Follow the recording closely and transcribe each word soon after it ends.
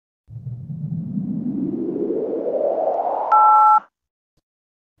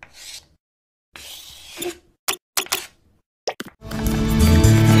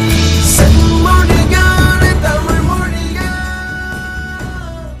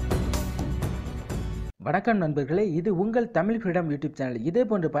வணக்கம் நண்பர்களே, இது உங்கள் தமிழ் ஃப்ரீடம் யூடியூப் சேனல். இதே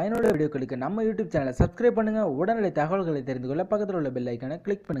போன்ற பயனுள்ள வீடியோக்களுக்கு நம்ம யூடியூப் சேனலை சப்ஸ்கிரைப் பண்ணுங்க. உடனடி தகவல்களை தெரிந்து கொள்ள பக்கத்தில் உள்ள பெல் ஐக்கானை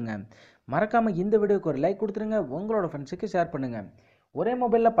கிளிக் பண்ணுங்க. மறக்காம இந்த வீடியோக்கு ஒரு லைக் கொடுத்துருங்க. உங்களோட ஃப்ரெண்ட்ஸுக்கு ஷேர் பண்ணுங்க. ஒரே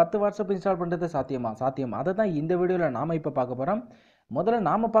மொபைலில் 10 வாட்ஸ்அப் இன்ஸ்டால் பண்ணுறது சாத்தியமா? சாத்தியம். அதை தான் இந்த வீடியோவில் நாம் இப்போ பார்க்க போகிறோம். முதல்ல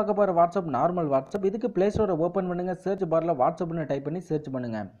நாம் பார்க்க போகிற வாட்ஸ்அப் நார்மல் வாட்ஸ்அப். இதுக்கு ப்ளே ஸ்டோரை ஓப்பன் பண்ணுங்கள். சர்ச் பாரில் வாட்ஸ்அப்னு டைப் பண்ணி சர்ச்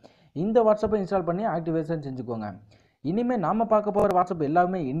பண்ணுங்கள். இந்த வாட்ஸ்அப்பை இன்ஸ்டால் பண்ணி ஆக்டிவேஷன் செஞ்சுக்கோங்க. இனிமேல் நாம் பார்க்க போகிற வாட்ஸ்அப்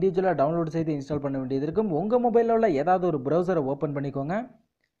எல்லாமே இண்டிவிஜுவலாக டவுன்லோட் செய்து இன்ஸ்டால் பண்ண வேண்டியது இருக்கும். உங்கள் மொபைலில் உள்ள ஏதாவது ஒரு ப்ரௌசரை ஓப்பன் பண்ணிக்கோங்க.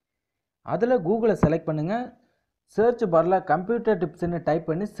 அதில் கூகுளை செலக்ட் பண்ணுங்கள். சர்ச் பாரில் கம்ப்யூட்டர் டிப்ஸ்ன்னு டைப்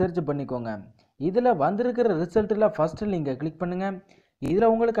பண்ணி சர்ச் பண்ணிக்கோங்க. இதில் வந்திருக்கிற ரிசல்ட்டில் ஃபஸ்ட்டு நீங்கள் கிளிக் பண்ணுங்கள்.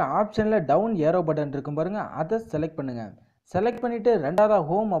 இதில் உங்களுக்கு ஆப்ஷனில் டவுன் ஏரோ பட்டன் இருக்கும் பாருங்கள், அதை செலக்ட் பண்ணுங்கள். செலக்ட் பண்ணிவிட்டு ரெண்டாவதாக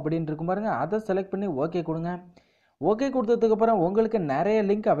ஹோம் அப்படின்னு இருக்கும் பாருங்கள், அதை செலக்ட் பண்ணி ஓகே கொடுங்க. ஓகே கொடுத்ததுக்கப்புறம் உங்களுக்கு நிறைய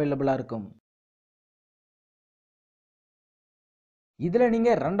லிங்க் அவைலபிளாக இருக்கும். இதில்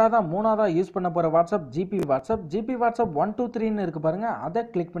நீங்கள் ரெண்டாவதா மூணாவதா யூஸ் பண்ண போகிற வாட்ஸ்அப் ஜிபி வாட்ஸ்அப் 1 2 3ன்னு இருக்குது பாருங்கள், அதை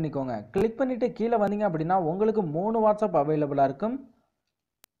கிளிக் பண்ணிக்கோங்க. கிளிக் பண்ணிவிட்டு கீழே வந்தீங்க அப்படின்னா உங்களுக்கு 3 வாட்ஸ்அப் அவைலபிளாக இருக்கும்.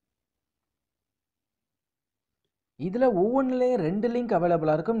 இதில் ஒவ்வொன்றிலையும் 2 லிங்க்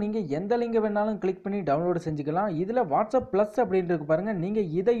அவைலபிளாக இருக்கும். நீங்கள் எந்த லிங்கை வேணாலும் கிளிக் பண்ணி டவுன்லோடு செஞ்சுக்கலாம். இதில் வாட்ஸ்அப் ப்ளஸ் அப்படின்னு இருக்கு பாருங்கள், நீங்கள்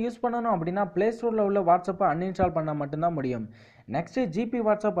இதை யூஸ் பண்ணணும் அப்படின்னா ப்ளே ஸ்டோரில் உள்ள வாட்ஸ்அப்பை அன்இன்ஸ்டால் பண்ணால் மட்டும்தான் முடியும். நெக்ஸ்ட்டு ஜிபி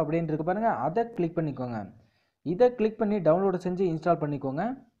வாட்ஸ்அப் அப்படின்னு இருக்கு பாருங்கள், அதை கிளிக் பண்ணிக்கோங்க. இதை கிளிக் பண்ணி டவுன்லோடு செஞ்சு இன்ஸ்டால் பண்ணிக்கோங்க.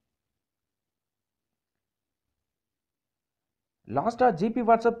 லாஸ்ட்டாக ஜிபி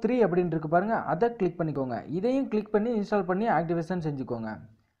வாட்ஸ்அப் 3 அப்படின்னு இருக்கு பாருங்க, அதை கிளிக் பண்ணிக்கோங்க. இதையும் கிளிக் பண்ணி இன்ஸ்டால் பண்ணி ஆக்டிவேஷன் செஞ்சுக்கோங்க.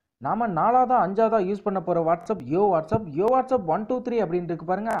 நாம நாலாவதா அஞ்சாவதா யூஸ் பண்ண போகிற வாட்ஸ்அப் யோ வாட்ஸ்அப் 1 2 3 அப்படின்னு இருக்கு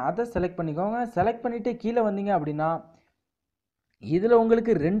பாருங்க, அதை செலக்ட் பண்ணிக்கோங்க. செலக்ட் பண்ணிட்டு கீழே வந்தீங்க அப்படின்னா இதில்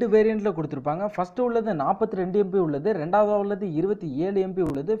உங்களுக்கு 2 வேரியண்ட்டில் கொடுத்துருப்பாங்க. ஃபஸ்ட்டு உள்ளது 42 MB உள்ளது, ரெண்டாவது உள்ளது 27 MB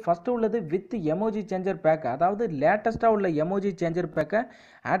உள்ளது. ஃபஸ்ட்டு உள்ளது வித் எமோஜி சேஞ்சர் பேக், அதாவது லேட்டஸ்ட்டாக உள்ள எமோஜி சேஞ்சர் பேக்கை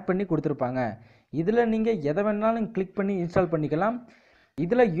ஆட் பண்ணி கொடுத்துருப்பாங்க. இதில் நீங்கள் எதை வேணாலும் கிளிக் பண்ணி இன்ஸ்டால் பண்ணிக்கலாம்.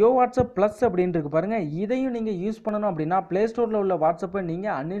 இதில் யோ வாட்ஸ்அப் ப்ளஸ் அப்படின்னு இருக்கு பாருங்கள், இதையும் நீங்கள் யூஸ் பண்ணணும் அப்படின்னா ப்ளே ஸ்டோரில் உள்ள வாட்ஸ்அப்பை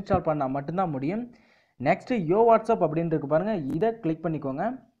நீங்கள் அன்இன்ஸ்டால் பண்ணால் மட்டும்தான் முடியும். நெக்ஸ்ட்டு யோ வாட்ஸ்அப் அப்படின்னு இருக்கு பாருங்கள், இதை கிளிக் பண்ணிக்கோங்க.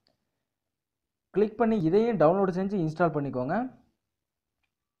 கிளிக் பண்ணி இதையும் டவுன்லோடு செஞ்சு இன்ஸ்டால் பண்ணிக்கோங்க.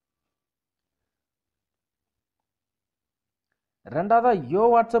 ரெண்டாவதா யோ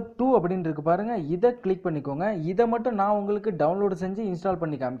வாட்ஸ்அப் 2 அப்படின்னு இருக்கு பாருங்க, இதை கிளிக் பண்ணிக்கோங்க. இதை மட்டும் நான் உங்களுக்கு டவுன்லோடு செஞ்சு இன்ஸ்டால்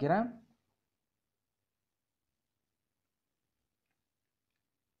பண்ணி காமிக்கிறேன்.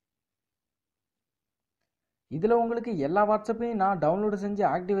 இதில் உங்களுக்கு எல்லா வாட்ஸ்அப்பையும் நான் டவுன்லோடு செஞ்சு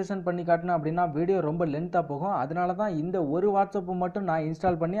ஆக்டிவேஷன் பண்ணி காட்டினேன் அப்படின்னா வீடியோ ரொம்ப லென்த்தாக போகும். அதனால தான் இந்த ஒரு வாட்ஸ்அப்பு மட்டும் நான்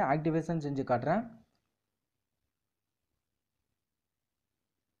இன்ஸ்டால் பண்ணி ஆக்டிவேஷன் செஞ்சு காட்டுறேன்.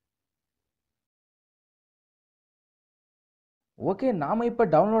 ஓகே, நாம் இப்போ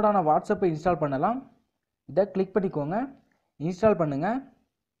டவுன்லோட் ஆன வாட்ஸ்அப்பை இன்ஸ்டால் பண்ணலாம். இதை கிளிக் பண்ணிக்கோங்க, இன்ஸ்டால் பண்ணுங்கள்.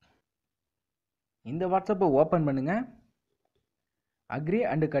 இந்த வாட்ஸ்அப்பை ஓப்பன் பண்ணுங்கள். Agri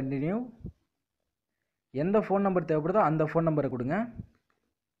and continue. எந்த ஃபோன் நம்பர் தேவைப்படுதோ அந்த ஃபோன் நம்பரை கொடுங்க.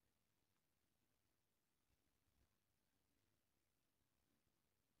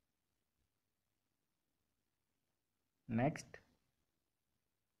 நெக்ஸ்ட்.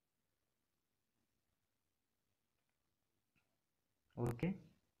 ஓகே.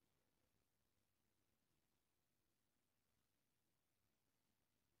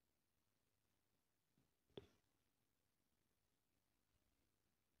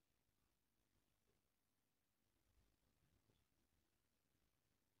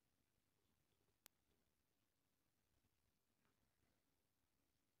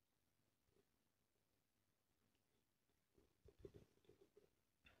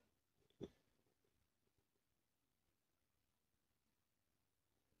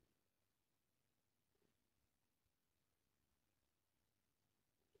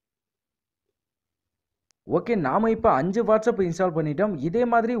 ஓகே, நாம் இப்போ 5 வாட்ஸ்அப் இன்ஸ்டால் பண்ணிட்டோம். இதே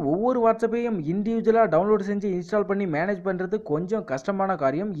மாதிரி ஒவ்வொரு வாட்ஸ்அப்பையும் இண்டிவிஜுவலாக டவுன்லோட் செஞ்சு இன்ஸ்டால் பண்ணி மேனேஜ் பண்ணுறது கொஞ்சம் கஷ்டமான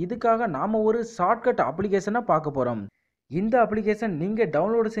காரியம். இதுக்காக நாம் ஒரு ஷார்ட்கட் அப்ளிகேஷனை பார்க்க போகிறோம். இந்த அப்ளிகேஷன் நீங்கள்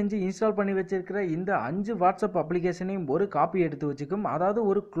டவுன்லோடு செஞ்சு இன்ஸ்டால் பண்ணி வச்சிருக்கிற இந்த 5 வாட்ஸ்அப் அப்ளிகேஷனையும் ஒரு காப்பி எடுத்து வச்சுக்கும், அதாவது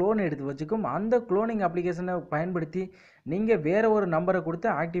ஒரு க்ளோன் எடுத்து வச்சுக்கும். அந்த க்ளோனிங் அப்ளிகேஷனை பயன்படுத்தி நீங்கள் வேறு ஒரு நம்பரை கொடுத்து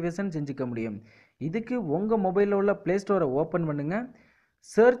ஆக்டிவேஷன் செஞ்சுக்க முடியும். இதுக்கு உங்கள் மொபைலில் உள்ள ப்ளே ஸ்டோரை ஓப்பன் பண்ணுங்கள்.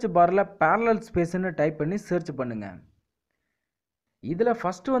 சர்ச் பாரில் பேரலல் ஸ்பேஸ்ன்னு டைப் பண்ணி சர்ச் பண்ணுங்கள். இதில்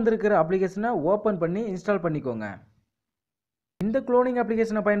ஃபஸ்ட்டு வந்திருக்கிற அப்ளிகேஷனை ஓப்பன் பண்ணி இன்ஸ்டால் பண்ணிக்கோங்க. இந்த க்ளோனிங்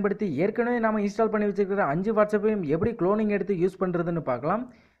அப்ளிகேஷனை பயன்படுத்தி ஏற்கனவே நாம் இன்ஸ்டால் பண்ணி வச்சுருக்கிற 5 வாட்ஸ்அப்பையும் எப்படி க்ளோனிங் எடுத்து யூஸ் பண்ணுறதுன்னு பார்க்கலாம்.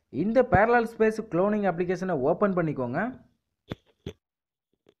 இந்த பேரலல் ஸ்பேஸ் க்ளோனிங் அப்ளிகேஷனை ஓப்பன் பண்ணிக்கோங்க.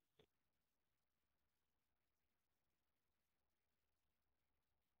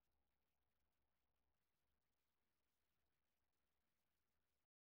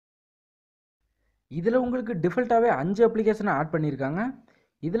 இதில் உங்களுக்கு டிஃபால்ட்டாகவே 5 அப்ளிகேஷனை ஆட் பண்ணியிருக்காங்க.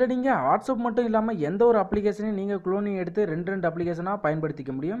 இதில் நீங்கள் வாட்ஸ்அப் மட்டும் இல்லாமல் எந்த ஒரு அப்ளிகேஷனையும் நீங்கள் குளோனிங் எடுத்து 2 அப்ளிகேஷனாக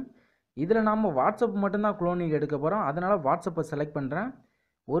பயன்படுத்திக்க முடியும். இதில் நாம் வாட்ஸ்அப் மட்டும்தான் குளோனிங் எடுக்க போகிறோம். அதனால் வாட்ஸ்அப்பை செலக்ட் பண்ணுறேன்.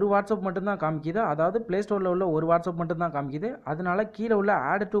 ஒரு வாட்ஸ்அப் மட்டும்தான் காமிக்குது, அதாவது ப்ளே ஸ்டோரில் உள்ள ஒரு வாட்ஸ்அப் மட்டும்தான் காமிக்குது. அதனால கீழே உள்ள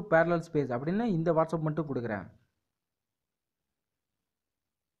ஆட் டு பேரலல் ஸ்பேஸ் அப்படின்னு இந்த வாட்ஸ்அப் மட்டும் கொடுக்குறேன்.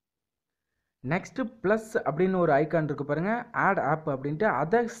 நெக்ஸ்ட்டு ப்ளஸ் அப்படின்னு ஒரு ஐக்கான் இருக்குது பாருங்கள், ஆட் ஆப் அப்படின்ட்டு,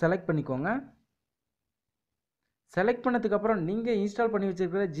 அதை செலக்ட் பண்ணிக்கோங்க. செலக்ட் பண்ணதுக்கப்புறம் நீங்கள் இன்ஸ்டால் பண்ணி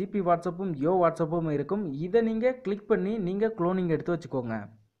வச்சுருக்கிற ஜிபி வாட்ஸ்அப்பும் யோ வாட்ஸ்அப்பும் இருக்கும். இதை நீங்கள் கிளிக் பண்ணி நீங்கள் குளோனிங் எடுத்து வச்சுக்கோங்க.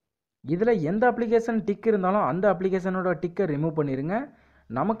 இதில் எந்த அப்ளிகேஷன் டிக் இருந்தாலும் அந்த அப்ளிகேஷனோட டிக்கை ரிமூவ் பண்ணிடுங்க.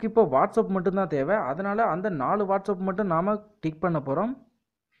 நமக்கு இப்போ வாட்ஸ்அப் மட்டும்தான் தேவை. அதனால் அந்த 4 வாட்ஸ்அப் மட்டும் நாம் டிக் பண்ண போகிறோம்.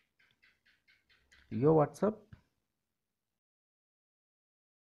 யோ வாட்ஸ்அப்,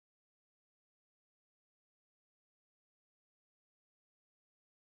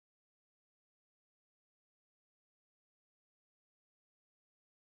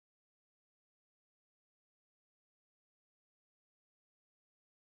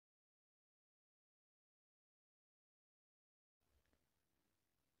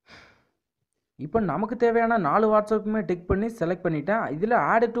 இப்போ நமக்கு தேவையான 4 வாட்ஸ்அப்புமே டிக் பண்ணி செலக்ட் பண்ணிட்டேன். இதில்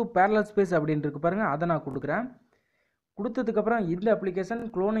ஆட் டு பேரலல் ஸ்பேஸ் அப்படின்னு இருக்கு பாருங்கள், அதை நான் கொடுக்குறேன். கொடுத்ததுக்கப்புறம் இந்த அப்ளிகேஷன்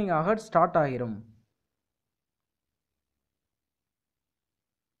குளோனிங் ஆக ஸ்டார்ட் ஆகிரும்.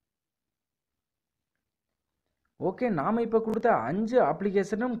 ஓகே, நாம் இப்போ கொடுத்த 5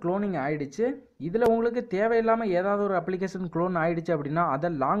 அப்ளிகேஷனும் குளோனிங் ஆகிடுச்சு. இதில் உங்களுக்கு தேவையில்லாமல் ஏதாவது ஒரு அப்ளிகேஷன் க்ளோன் ஆகிடுச்சு அப்படின்னா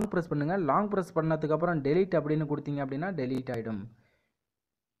அதை லாங் ப்ரெஸ் பண்ணுங்கள். லாங் ப்ரெஸ் பண்ணதுக்கப்புறம் டெலீட் அப்படின்னு கொடுத்தீங்க அப்படின்னா டெலீட் ஆகிடும்.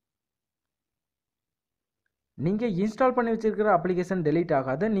 நீங்கள் இன்ஸ்டால் பண்ணி வச்சுருக்கிற அப்ளிகேஷன் டெலீட்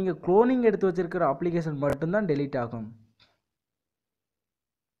ஆகாது, நீங்கள் க்ளோனிங் எடுத்து வச்சுருக்கிற அப்ளிகேஷன் மட்டும்தான் டெலீட் ஆகும்.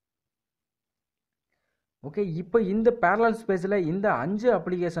 ஓகே, இப்போ இந்த பேரலல் ஸ்பேஸில் இந்த 5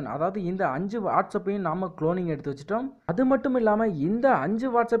 அப்ளிகேஷன், அதாவது இந்த 5 வாட்ஸ்அப்பையும் நாம் க்ளோனிங் எடுத்து வச்சுட்டோம். அது மட்டும் இல்லாமல் இந்த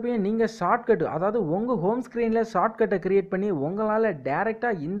 5 வாட்ஸ்அப்பையும் நீங்கள் ஷார்ட்கட், அதாவது உங்கள் ஹோம் ஸ்க்ரீனில் ஷார்ட்கட்டை கிரியேட் பண்ணி உங்களால்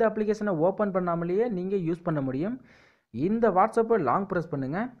டைரெக்டாக இந்த அப்ளிகேஷனை ஓப்பன் பண்ணாமலேயே நீங்கள் யூஸ் பண்ண முடியும். இந்த வாட்ஸ்அப்பை லாங் ப்ரெஸ்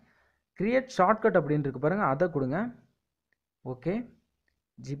பண்ணுங்கள், கிரியேட் ஷார்ட்கட் அப்படின்னு இருக்கு பாருங்கள், அதை கொடுங்க. ஓகே,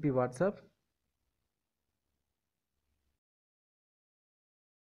 ஜிபி வாட்ஸ்அப்,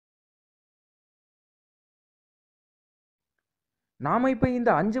 நாம் இப்போ இந்த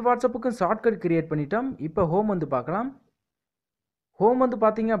 5 வாட்ஸ்அப்புக்கும் ஷார்ட்கட் கிரியேட் பண்ணிட்டோம். இப்போ ஹோம் வந்து பார்க்கலாம். ஹோம் வந்து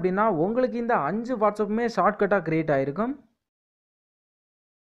பார்த்தீங்க அப்படின்னா உங்களுக்கு இந்த 5 வாட்ஸ்அப்புமே ஷார்ட்கட்டாக கிரியேட் ஆகிருக்கும்.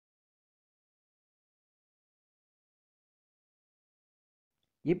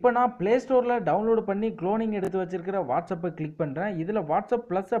 இப்போ நான் ப்ளே ஸ்டோரில் டவுன்லோடு பண்ணி க்ளோனிங் எடுத்து வச்சிருக்கிற வாட்ஸ்அப்பை கிளிக் பண்ணுறேன். இதில் வாட்ஸ்அப்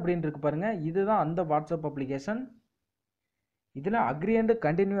ப்ளஸ் அப்படின்னு இருக்கு பாருங்கள், இதுதான் அந்த வாட்ஸ்அப் அப்ளிகேஷன். இதில் அக்ரி அண்ட்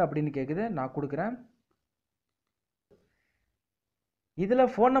கண்டினியூ அப்படின்னு கேட்குது, நான் கொடுக்குறேன்.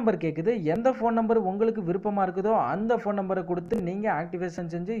 இதில் ஃபோன் நம்பர் கேட்குது. எந்த ஃபோன் நம்பர் உங்களுக்கு விருப்பமாக இருக்குதோ அந்த ஃபோன் நம்பரை கொடுத்து நீங்கள்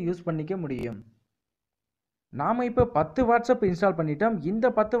ஆக்டிவேஷன் செஞ்சு யூஸ் பண்ணிக்க முடியும். நாம் இப்போ 10 வாட்ஸ்அப் இன்ஸ்டால் பண்ணிட்டோம். இந்த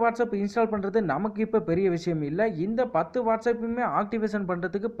 10 வாட்ஸ்அப் இன்ஸ்டால் பண்ணுறது நமக்கு இப்போ பெரிய விஷயம் இல்லை. இந்த 10 வாட்ஸ்அப்புமே ஆக்டிவேஷன்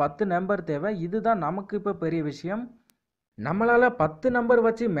பண்ணுறதுக்கு 10 நம்பர் தேவை. இதுதான் நமக்கு இப்போ பெரிய விஷயம். நம்மளால் 10 நம்பர்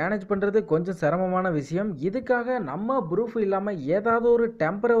வச்சு மேனேஜ் பண்ணுறது கொஞ்சம் சிரமமான விஷயம். இதுக்காக நம்ம ப்ரூஃப் இல்லாமல் ஏதாவது ஒரு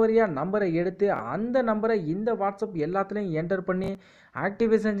டெம்பரவரியாக நம்பரை எடுத்து அந்த நம்பரை இந்த வாட்ஸ்அப் எல்லாத்துலேயும் என்டர் பண்ணி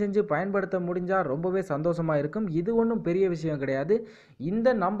ஆக்டிவேஷன் செஞ்சு பயன்படுத்த முடிஞ்சால் ரொம்பவே சந்தோஷமாக இருக்கும். இது ஒன்றும் பெரிய விஷயம் கிடையாது.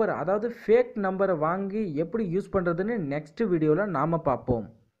 இந்த நம்பர், அதாவது ஃபேக் நம்பரை வாங்கி எப்படி யூஸ் பண்ணுறதுன்னு நெக்ஸ்ட் வீடியோவில் நாம் பார்ப்போம்.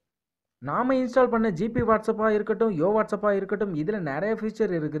 நாம் இன்ஸ்டால் பண்ண ஜிபி வாட்ஸ்அப்பாக இருக்கட்டும், யோ வாட்ஸ்அப்பாக இருக்கட்டும், இதில் நிறைய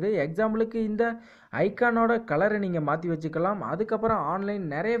ஃபீச்சர் இருக்குது. எக்ஸாம்பிளுக்கு இந்த ஐக்கானோட கலரை நீங்கள் மாற்றி வச்சுக்கலாம். அதுக்கப்புறம் ஆன்லைன்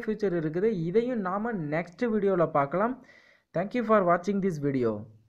நிறைய ஃபீச்சர் இருக்குது. இதையும் நாம் நெக்ஸ்ட் வீடியோவில் பார்க்கலாம். தேங்க்யூ ஃபார் வாட்சிங் திஸ் வீடியோ.